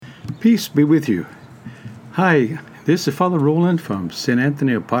Peace be with you. Hi, this is Father Roland from St.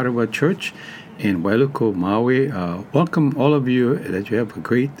 Anthony of Padua Church in Wailuku, Maui. Welcome all of you that you have a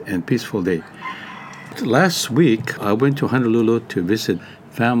great and peaceful day. Last week, I went to Honolulu to visit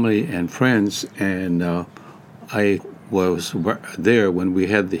family and friends, and I was there when we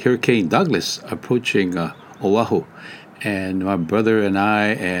had the Hurricane Douglas approaching Oahu. And my brother and I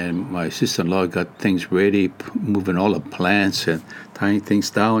and my sister-in-law got things ready, moving all the plants and tying things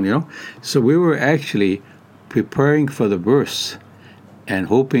down. So we were actually preparing for the worst and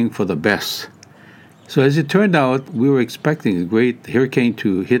hoping for the best. So as it turned out, we were expecting a great hurricane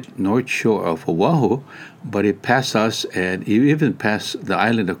to hit north shore of Oahu, but it passed us and it even passed the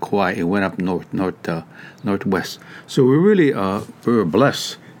island of Kauai. It went up northwest. So we were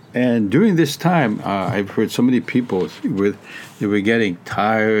blessed. And during this time, I've heard so many people they were getting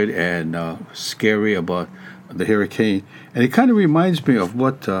tired and scary about the hurricane. And it kind of reminds me of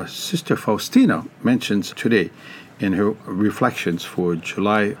what Sister Faustina mentions today in her reflections for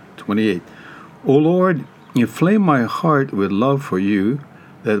July 28. O Lord, inflame my heart with love for you,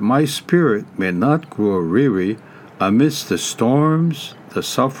 that my spirit may not grow weary amidst the storms, the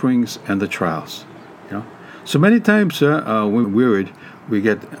sufferings, and the trials. So many times when we're wearied, we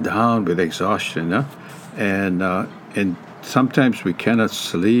get down with exhaustion, and sometimes we cannot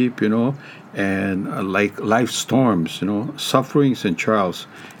sleep, and like life storms, sufferings and trials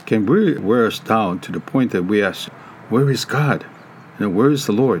can really wear us down to the point that we ask, where is God? Where is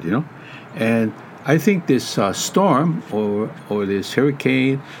the Lord? And I think this storm or this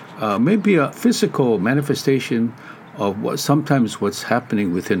hurricane may be a physical manifestation of what's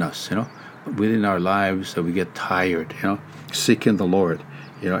happening within us, within our lives, that we get tired, seeking the Lord,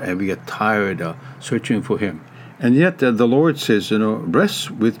 and we get tired searching for Him. And yet the Lord says, rest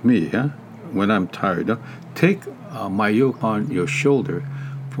with me when I'm tired. Take my yoke on your shoulder,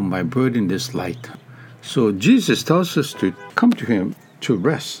 for my burden is light. So Jesus tells us to come to Him to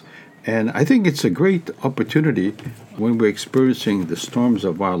rest. And I think it's a great opportunity when we're experiencing the storms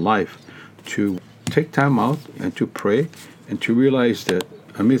of our life to take time out and to pray and to realize that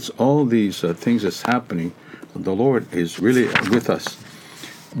amidst all these things that's happening, the Lord is really with us.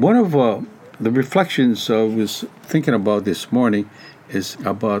 One of the reflections I was thinking about this morning is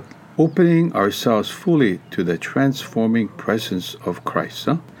about opening ourselves fully to the transforming presence of Christ,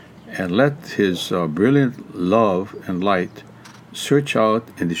 and let His brilliant love and light search out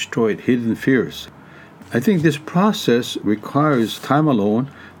and destroy hidden fears. I think this process requires time alone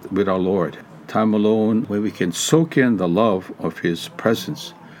with our Lord, time alone where we can soak in the love of His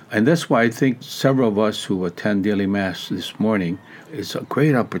presence. And that's why I think several of us who attend daily Mass this morning, it's a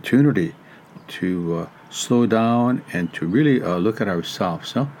great opportunity to slow down and to really look at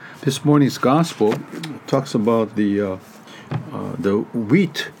ourselves. This morning's Gospel talks about the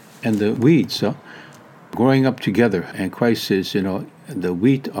wheat and the weeds growing up together. And Christ says, the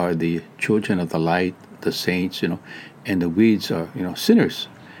wheat are the children of the light, the saints, and the weeds are, sinners.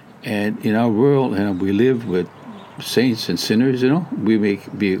 And in our world, we live with saints and sinners, we may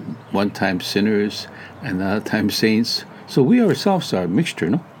be one time sinners and another time saints. So we ourselves are a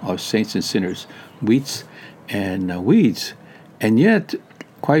mixture, of saints and sinners, wheats and weeds. And yet,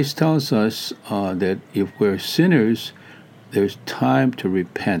 Christ tells us that if we're sinners, there's time to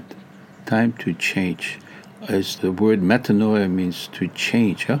repent, time to change. As the word metanoia means to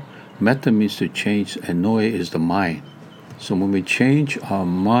change. Meta means to change, and noia is the mind. So when we change our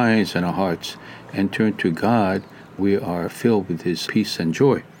minds and our hearts and turn to God, we are filled with His peace and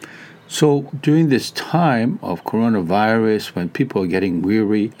joy. So during this time of coronavirus, when people are getting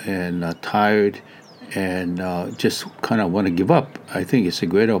weary and tired and just kind of want to give up, I think it's a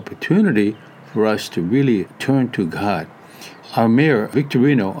great opportunity for us to really turn to God. Our mayor,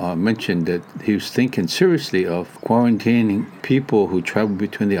 Victorino, mentioned that he was thinking seriously of quarantining people who travel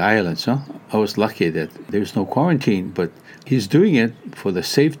between the islands. I was lucky that there's no quarantine, but he's doing it for the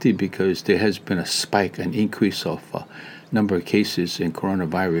safety because there has been a spike, an increase of number of cases in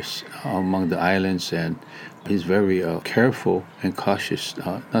coronavirus among the islands, and he's very careful and cautious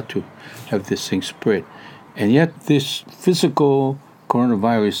not to have this thing spread. And yet this physical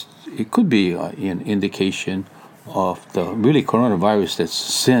coronavirus, it could be an indication of the really coronavirus that's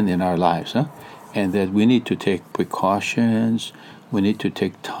sin in our lives, and that we need to take precautions, we need to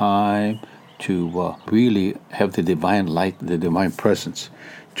take time to really have the divine light, the divine presence.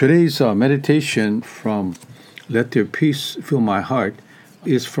 Today's meditation from Let Your Peace Fill My Heart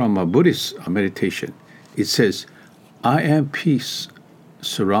is from a Buddhist meditation. It says, I am peace,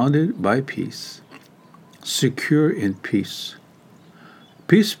 surrounded by peace, secure in peace.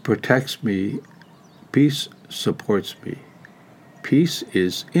 Peace protects me, peace supports me. Peace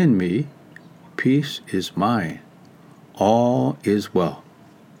is in me. Peace is mine. All is well.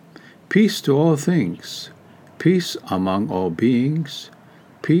 Peace to all things. Peace among all beings.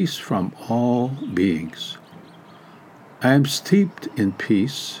 Peace from all beings. I am steeped in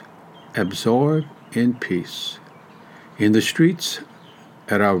peace, absorbed in peace. In the streets,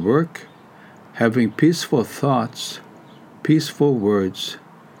 at our work, having peaceful thoughts, peaceful words,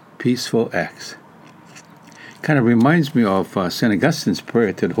 peaceful acts. Kind of reminds me of St. Augustine's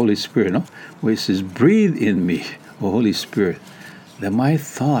prayer to the Holy Spirit, no? Where it says, breathe in me, O Holy Spirit, that my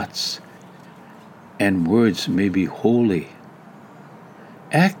thoughts and words may be holy.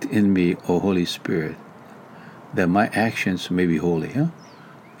 Act in me, O Holy Spirit, that my actions may be holy. Huh?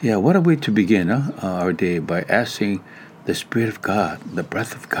 Yeah, what a way to begin our day, by asking the Spirit of God, the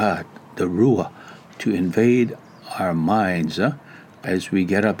breath of God, the Ruah, to invade our minds as we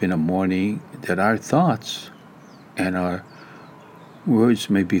get up in the morning, that our thoughts and our words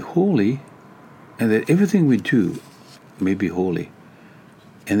may be holy, and that everything we do may be holy.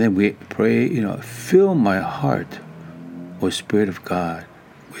 And then we pray, fill my heart, O Spirit of God,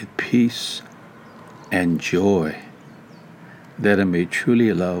 with peace and joy, that I may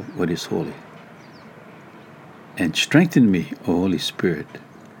truly love what is holy. And strengthen me, O Holy Spirit,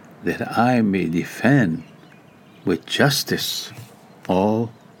 that I may defend with justice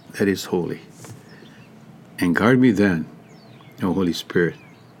all that is holy. And guard me then, O Holy Spirit,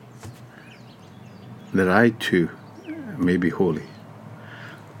 that I too may be holy.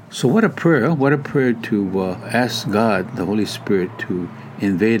 So what a prayer to ask God, the Holy Spirit, to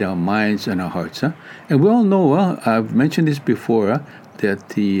invade our minds and our hearts. And we all know, I've mentioned this before, that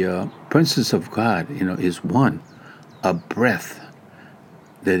the presence of God, is one, a breath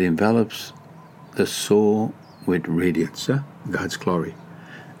that envelops the soul with radiance, God's glory.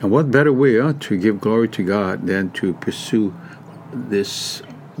 And what better way to give glory to God than to pursue this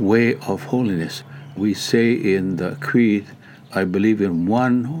way of holiness? We say in the Creed, I believe in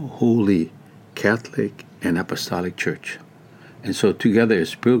one holy Catholic and Apostolic Church. And so together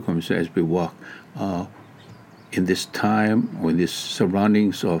as pilgrims, as we walk in this time, with these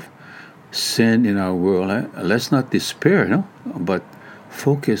surroundings of sin in our world, let's not despair, but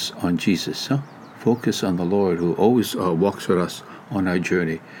focus on Jesus. Focus on the Lord, who always walks with us on our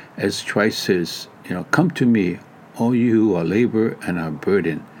journey. As Christ says, come to me, all you who are labor and are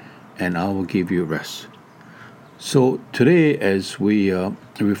burdened, and I will give you rest. So today, as we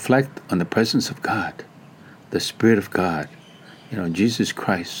reflect on the presence of God, the Spirit of God, Jesus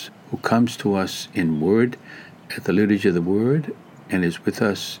Christ, who comes to us in word, at the liturgy of the word, and is with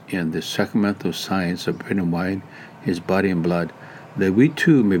us in the sacramental signs of bread and wine, his body and blood, that we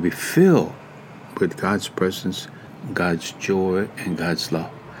too may be filled with God's presence, God's joy, and God's love.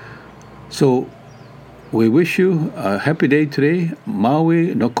 So we wish you a happy day today.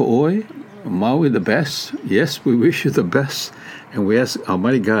 Maui no ko'oi, Maui the best. Yes, we wish you the best. And we ask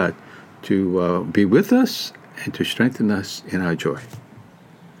Almighty God to be with us and to strengthen us in our joy.